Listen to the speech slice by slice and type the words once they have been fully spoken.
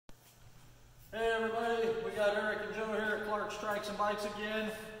got Eric and Joe here at Clark's Strikes and Bikes again.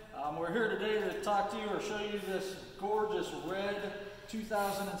 We're here today to talk to you or show you this gorgeous red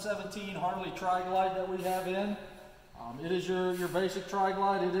 2017 Harley TriGlide that we have in. It is your basic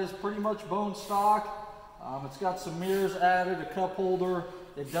TriGlide. It is pretty much bone stock. It's got some mirrors added, a cup holder.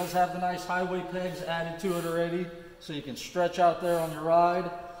 It does have the nice highway pegs added to it already, so you can stretch out there on your ride.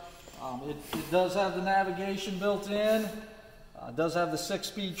 It does have the navigation built in. It does have the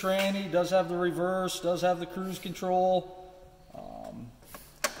 6-speed tranny, does have the reverse, does have the cruise control.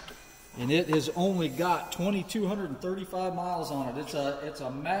 And it has only got 2,235 miles on it. It's a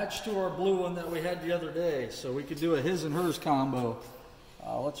match to our blue one that we had the other day, so we could do a his and hers combo.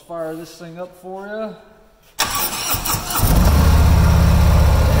 Let's fire this thing up for you.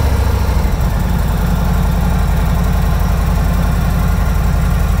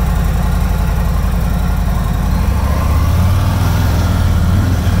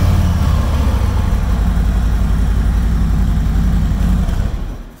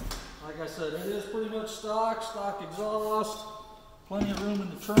 It is pretty much stock exhaust, plenty of room in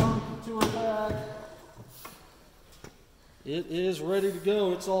the trunk, tour bag. It is ready to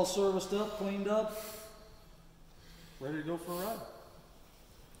go. It's all serviced up, cleaned up, ready to go for a ride.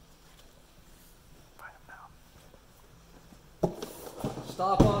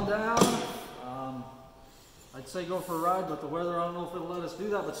 Stop on down. I'd say go for a ride, but the weather, I don't know if it'll let us do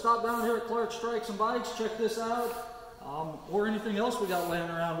that. But stop down here at Clark's Strikes and Bikes, check this out. Or anything else we got laying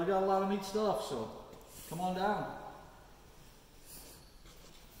around. We got a lot of neat stuff, so come on down.